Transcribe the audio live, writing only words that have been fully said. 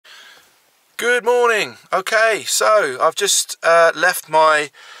Good morning. Okay, so I've just left my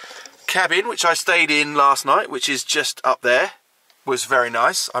cabin, which I stayed in last night, which is just up there. Was very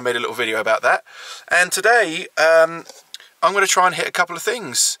nice. I made a little video about that. And today I'm going to try and hit a couple of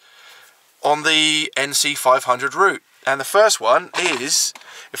things on the NC 500 route. And the first one is,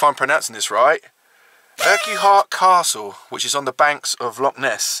 if I'm pronouncing this right, Urquhart Castle, which is on the banks of Loch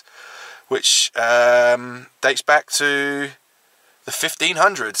Ness, which dates back to the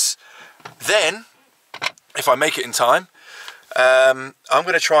 1500s. Then, if I make it in time, I'm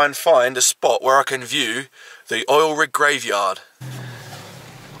going to try and find a spot where I can view the oil rig graveyard.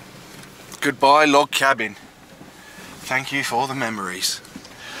 Goodbye log cabin. Thank you for the memories.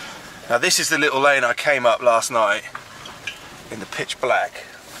 Now this is the little lane I came up last night in the pitch black.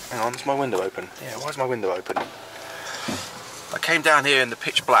 Hang on, is my window open? Yeah, why is my window open? I came down here in the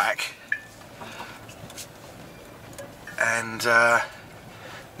pitch black and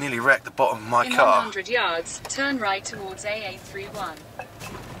nearly wrecked the bottom of my car. In 100 yards, turn right towards AA31. I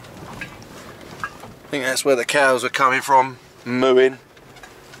think that's where the cows are coming from, mooing.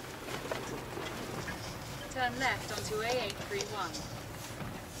 Turn left onto AA31.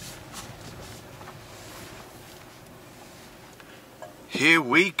 Here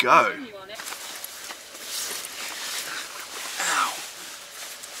we go. Ow.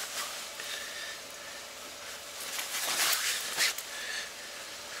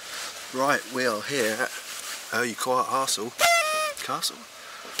 Right, we are here at Urquhart Castle. Castle?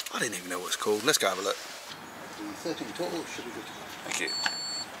 I didn't even know what it's called. Let's go have a look. 30 in total should be good. Thank you.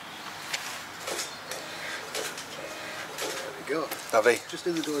 There we go. Lovely. Just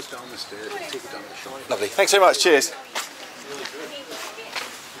in the doors down the stairs and take it down the shine. Lovely. Thanks so much. Cheers. Really good.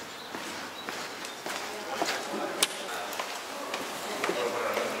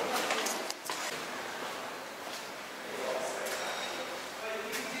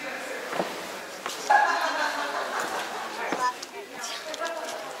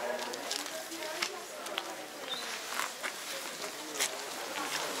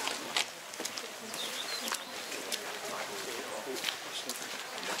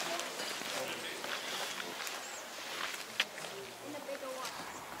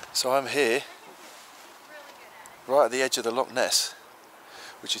 So I'm here, right at the edge of the Loch Ness,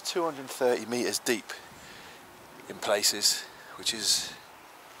 which is 230 metres deep in places, which is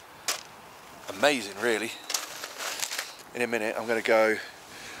amazing really. In a minute I'm going to go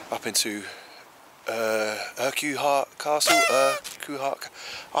up into Urquhart Castle,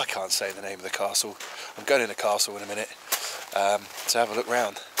 I can't say the name of the castle. I'm going in the castle in a minute to have a look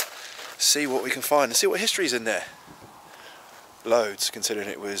round, see what we can find and see what history's in there. Loads, considering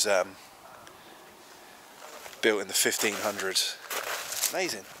it was built in the 1500s.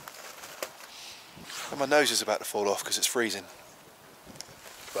 Amazing. And my nose is about to fall off because it's freezing.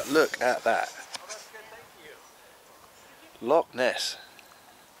 But look at that. Loch Ness.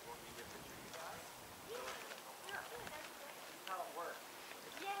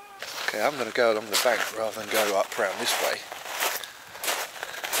 Okay, I'm going to go along the bank rather than go up round this way.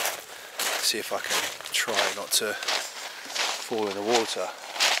 See if I can try not to fall in the water.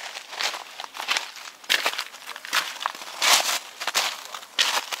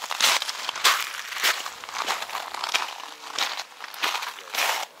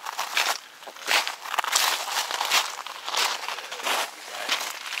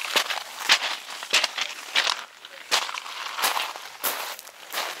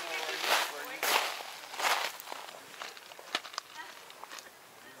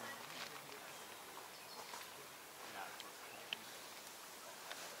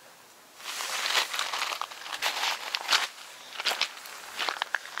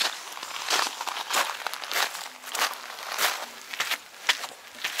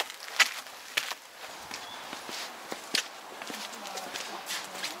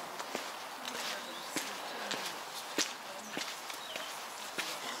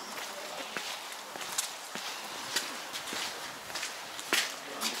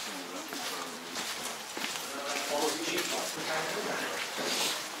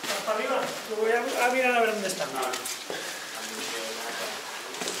 Voy a mirar a ver dónde están.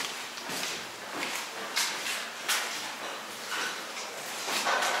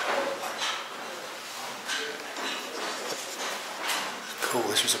 Cool,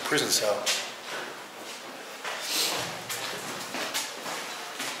 this was a prison cell.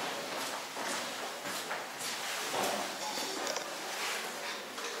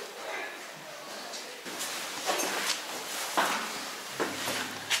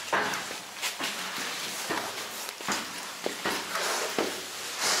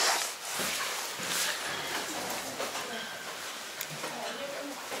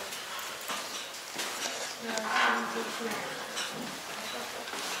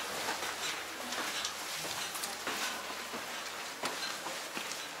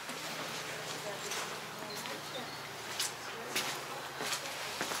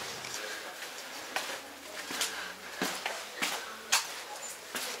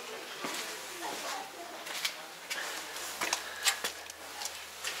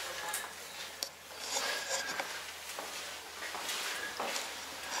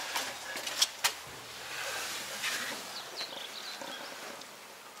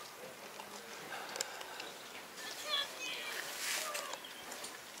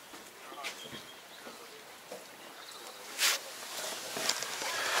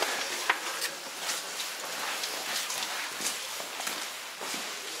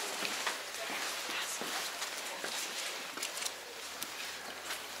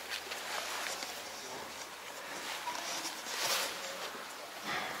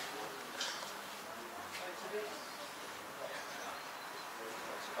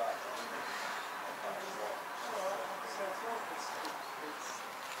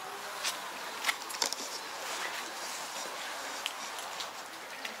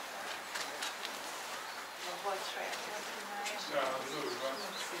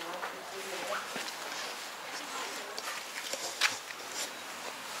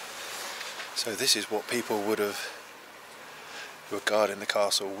 So this is what people would have, who were guarding the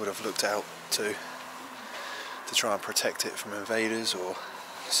castle, would have looked out to try and protect it from invaders or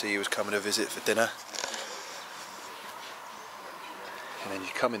see who was coming to visit for dinner. And then you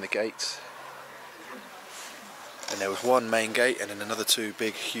come in the gates, and there was one main gate and then another two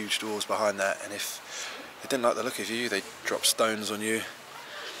big huge doors behind that, and if they didn't like the look of you, they'd drop stones on you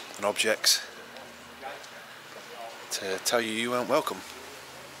and objects to tell you you weren't welcome.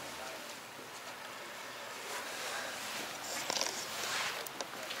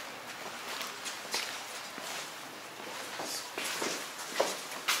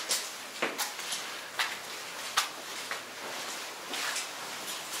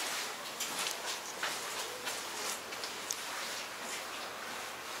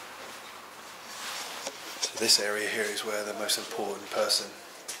 This area here is where the most important person,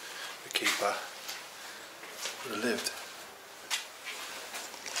 the keeper, would have lived.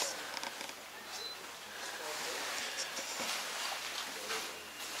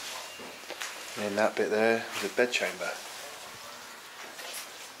 And in that bit there was a bedchamber.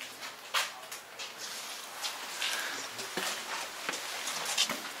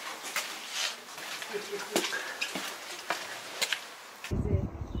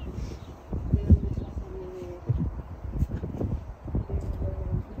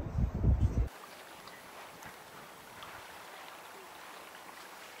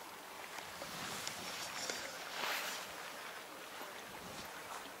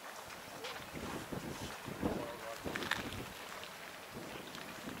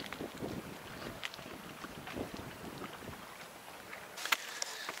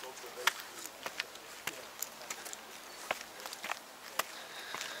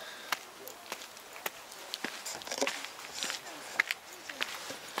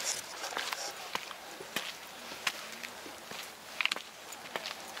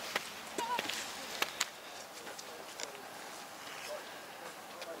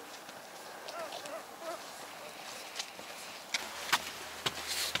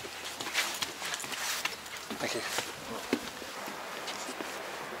 Thank you.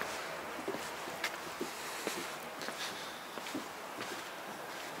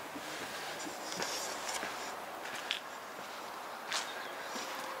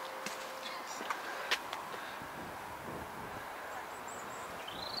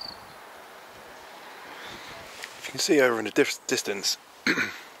 You can see over in the distance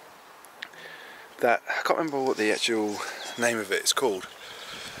that, I can't remember what the actual name of it is called,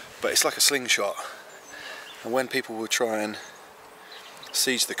 but it's like a slingshot. And when people would try and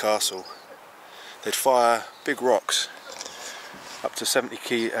siege the castle, they'd fire big rocks up to 70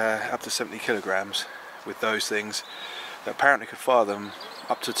 kilograms with those things that apparently could fire them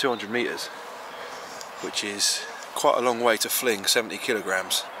up to 200 meters, which is quite a long way to fling 70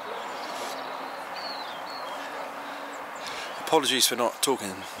 kilograms. Apologies for not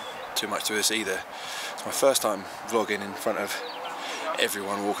talking too much to this either. It's my first time vlogging in front of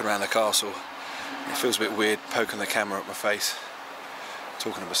everyone walking around the castle. It feels a bit weird poking the camera at my face,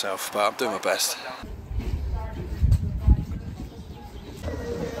 talking to myself, but I'm doing my best.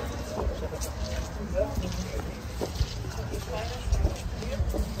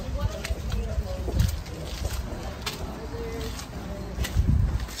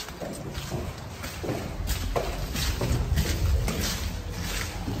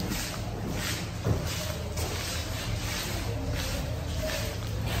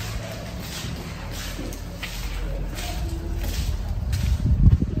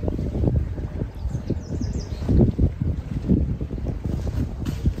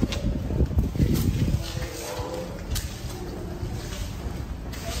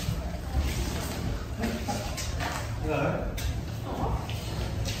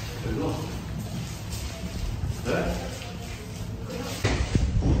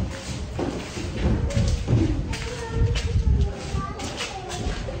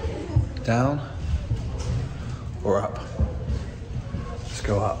 Down or up? Let's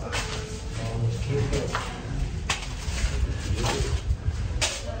go up.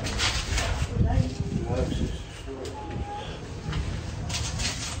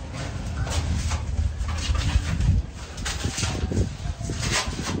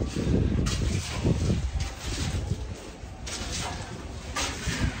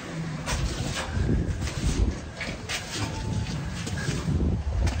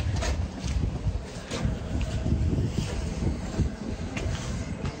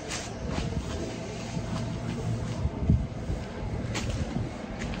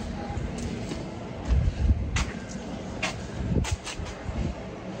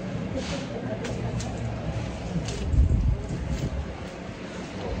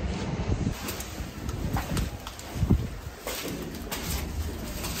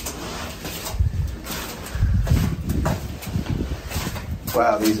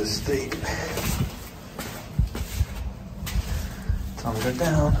 Wow, these are steep. Time to go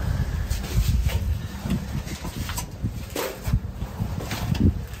down.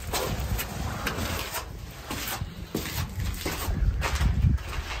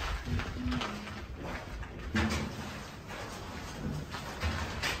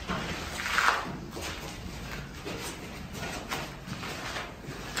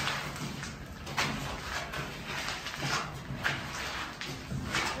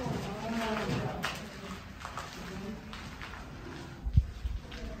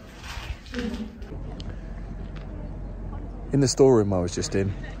 In the storeroom I was just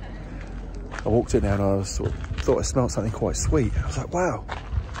in, I walked in there and I thought I smelled something quite sweet. I was like, wow,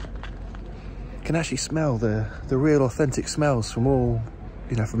 I can actually smell the real authentic smells from all,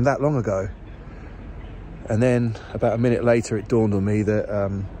 you know, from that long ago. And then about a minute later it dawned on me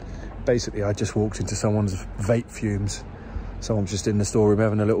that basically I just walked into someone's vape fumes. Someone's just in the storeroom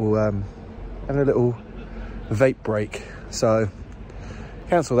having a little vape break. So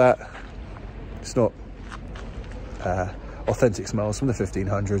cancel that. It's not authentic smells from the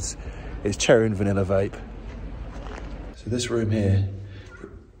 1500s. It's cherry and vanilla vape. So this room here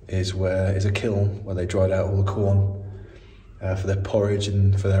is a kiln where they dried out all the corn for their porridge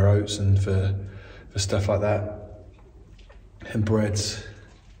and for their oats and for stuff like that, and breads.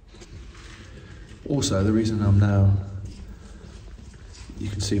 Also, the reason I'm now, you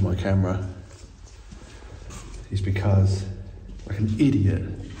can see my camera, is because, like an idiot,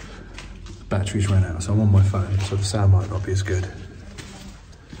 batteries ran out, so I'm on my phone, so the sound might not be as good.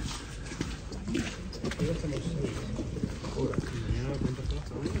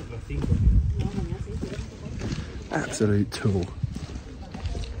 Absolute tool.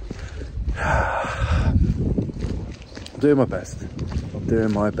 I'm doing my best. I'm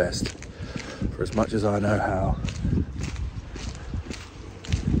doing my best for as much as I know how.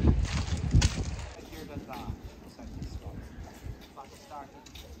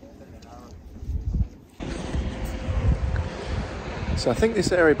 So I think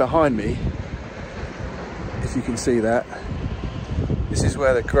this area behind me, if you can see that, this is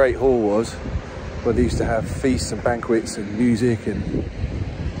where the Great Hall was, where they used to have feasts and banquets and music and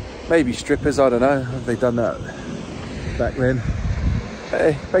maybe strippers, I don't know, have they done that back then?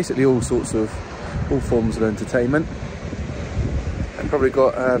 Basically all forms of entertainment, and probably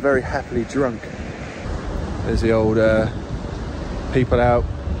got very happily drunk. There's the old people out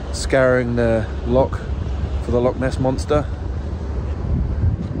scouring the loch for the Loch Ness monster.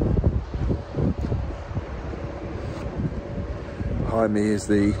 Behind me is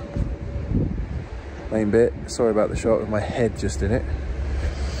the main bit. Sorry about the shot with my head just in it.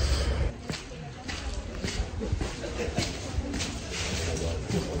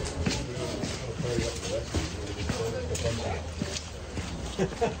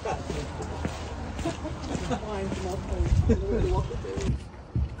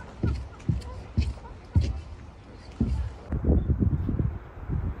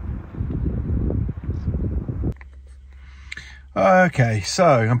 Okay, so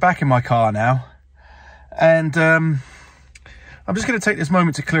I'm back in my car now, and I'm just going to take this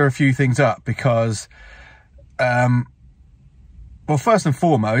moment to clear a few things up because, well, first and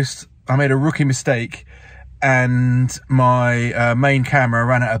foremost, I made a rookie mistake and my main camera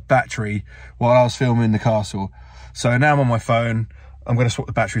ran out of battery while I was filming the castle. So now I'm on my phone. I'm going to swap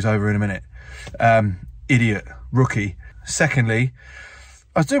the batteries over in a minute. Idiot, rookie. Secondly,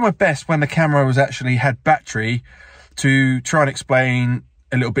 I was doing my best when the camera actually had battery to try and explain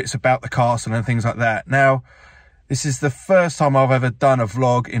a little bits about the castle and things like that. Now, this is the first time I've ever done a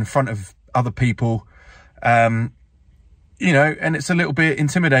vlog in front of other people, you know, and it's a little bit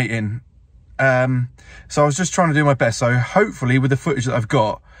intimidating. So I was just trying to do my best. So hopefully with the footage that I've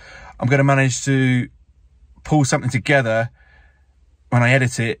got, I'm going to manage to pull something together when I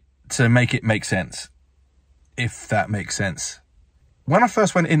edit it to make it make sense, if that makes sense. When I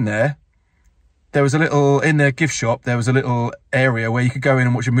first went in there, there was a little, in the gift shop, there was a little area where you could go in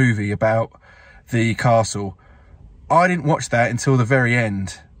and watch a movie about the castle. I didn't watch that until the very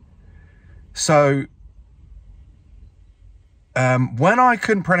end. So, when I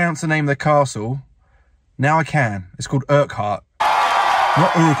couldn't pronounce the name of the castle, now I can. It's called Urquhart.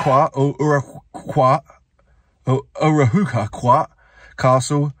 Not Urquhart, or Urquhart, or Urquhart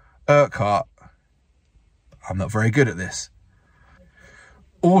Castle, Urquhart. I'm not very good at this.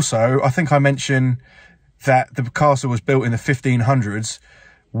 Also, I think I mentioned that the castle was built in the 1500s,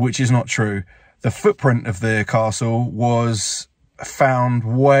 which is not true. The footprint of the castle was found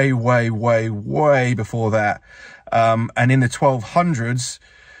way, way, way, way before that. And in the 1200s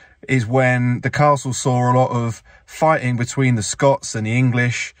is when the castle saw a lot of fighting between the Scots and the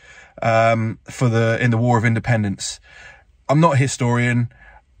English in the War of Independence. I'm not a historian.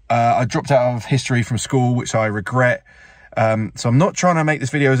 I dropped out of history from school, which I regret. So I'm not trying to make this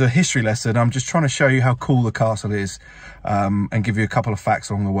video as a history lesson. I'm just trying to show you how cool the castle is, and give you a couple of facts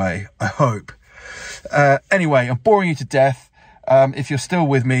along the way, I hope. Anyway, I'm boring you to death. If you're still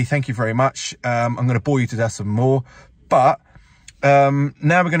with me, thank you very much. I'm going to bore you to death some more. But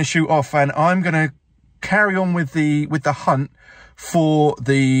now we're going to shoot off, and I'm going to carry on with the hunt for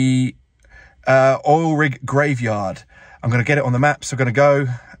the oil rig graveyard. I'm going to get it on the map, so I'm going to go.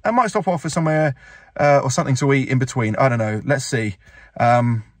 I might stop off for somewhere or something to eat in between. I don't know. Let's see.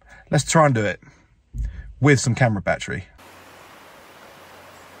 Let's try and do it with some camera battery.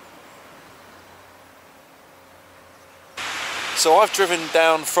 So I've driven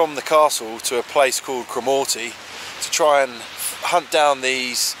down from the castle to a place called Cromarty to try and hunt down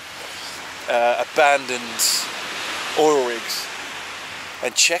these abandoned oil rigs.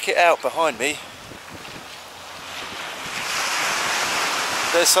 And check it out behind me.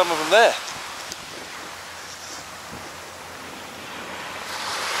 There's some of them there.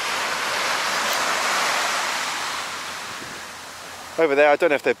 Over there, I don't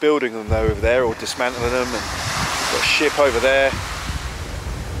know if they're building them though over there or dismantling them, and got a ship over there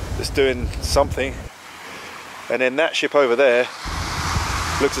that's doing something, and then that ship over there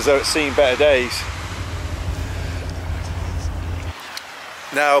looks as though it's seen better days.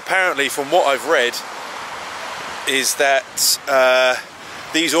 Now apparently, from what I've read, is that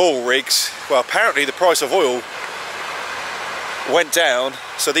these oil rigs, well, apparently the price of oil went down,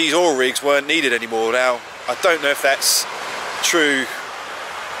 so these oil rigs weren't needed anymore. Now I don't know if that's true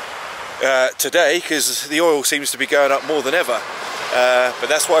today, because the oil seems to be going up more than ever, but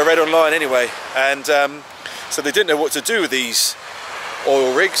that's what I read online anyway. And so they didn't know what to do with these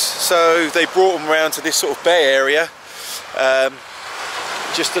oil rigs, so they brought them around to this sort of bay area,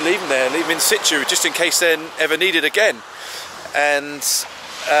 just to leave them there, leave them in situ, just in case they're ever needed again. And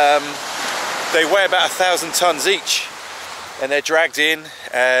they weigh about 1,000 tons each, and they're dragged in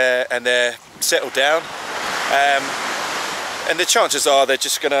and they're settled down, and the chances are they're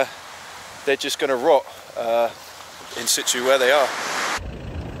just gonna rot in situ where they are.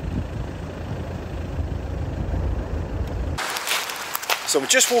 So I'm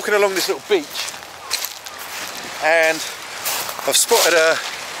just walking along this little beach, and I've spotted a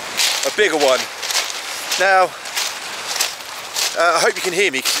bigger one. Now I hope you can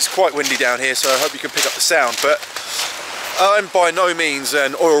hear me, because it's quite windy down here, so I hope you can pick up the sound. But I'm by no means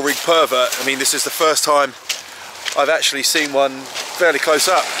an oil rig pervert. I mean, this is the first time I've actually seen one fairly close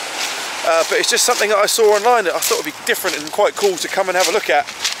up. But it's just something that I saw online that I thought would be different and quite cool to come and have a look at.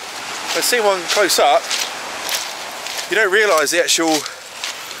 When seeing one close up, you don't realise the actual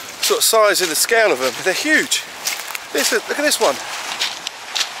sort of size and the scale of them. They're huge. Look at this one.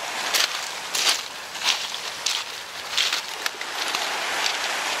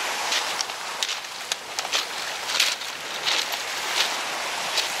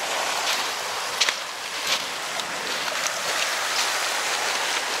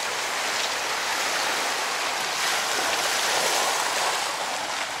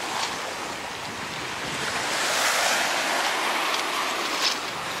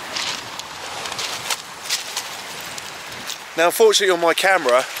 Now unfortunately on my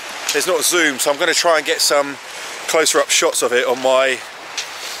camera there's not a zoom, so I'm going to try and get some closer up shots of it on my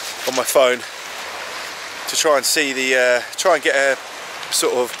phone to try and see try and get a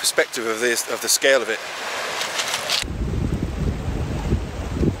sort of perspective of the scale of it.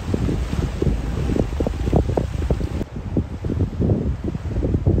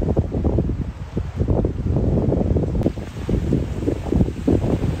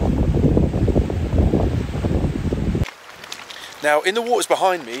 Now in the waters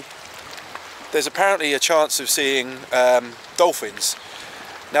behind me there's apparently a chance of seeing dolphins.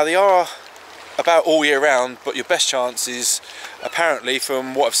 Now they are about all year round, but your best chance is apparently,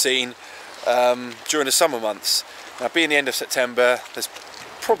 from what I've seen, during the summer months. Now being the end of September, there's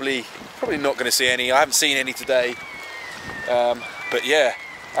probably not going to see any. I haven't seen any today, but yeah,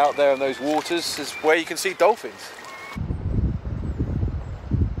 out there in those waters is where you can see dolphins.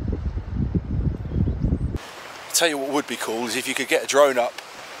 I'll tell you what would be cool is if you could get a drone up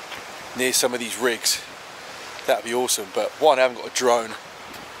near some of these rigs. That'd be awesome, but one, I haven't got a drone,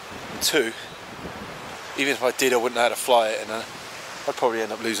 and two, even if I did, I wouldn't know how to fly it, and I'd probably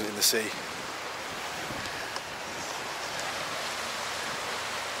end up losing it in the sea.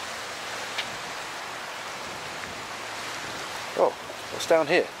 Oh, what's down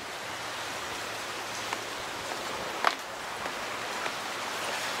here?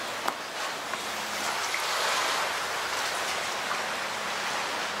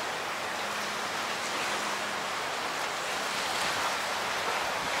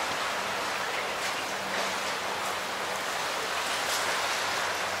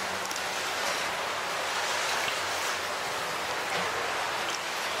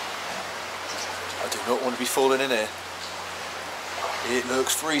 I do not want to be falling in here. It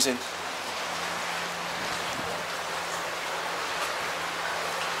looks freezing.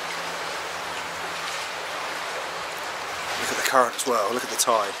 Look at the current as well, look at the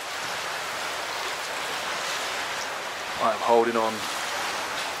tide. I am holding on.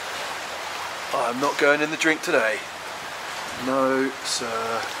 I am not going in the drink today. No,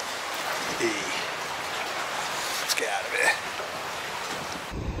 sir. Let's get out of here.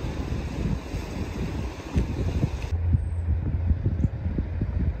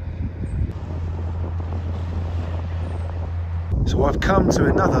 So I've come to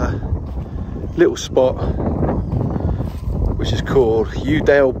another little spot which is called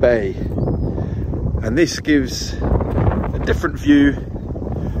Udale Bay, and this gives a different view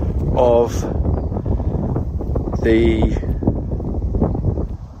of the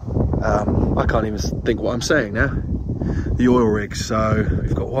I can't even think what I'm saying now, the oil rigs. So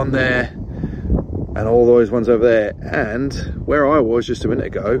we've got one there and all those ones over there, and where I was just a minute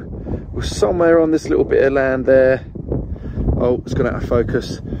ago was somewhere on this little bit of land there. Oh, it's gone out of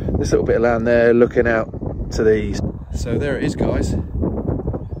focus. This little bit of land there looking out to these. So there it is, guys.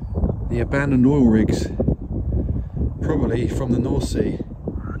 The abandoned oil rigs, probably from the North Sea.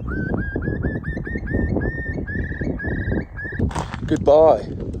 Goodbye.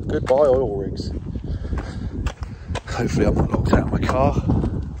 Goodbye, oil rigs. Hopefully I'm not locked out of my car.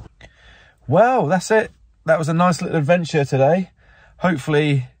 Well, that's it. That was a nice little adventure today.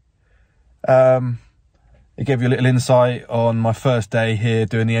 Hopefully, it gave you a little insight on my first day here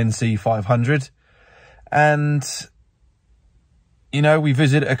doing the NC 500. And, you know, we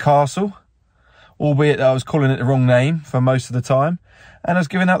visited a castle, albeit that I was calling it the wrong name for most of the time, and I was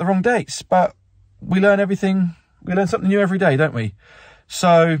giving out the wrong dates. But we learn everything, we learn something new every day, don't we?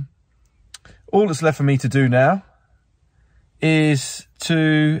 So all that's left for me to do now is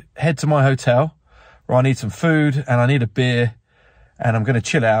to head to my hotel, where I need some food and I need a beer, and I'm going to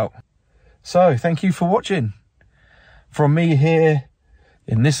chill out. So thank you for watching from me here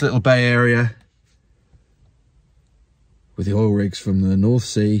in this little bay area with the oil rigs from the North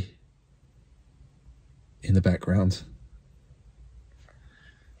Sea in the background.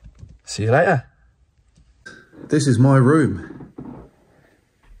 See you later. This is my room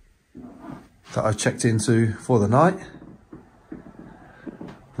that I've checked into for the night,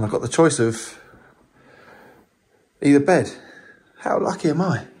 and I've got the choice of either bed. How lucky am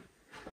I?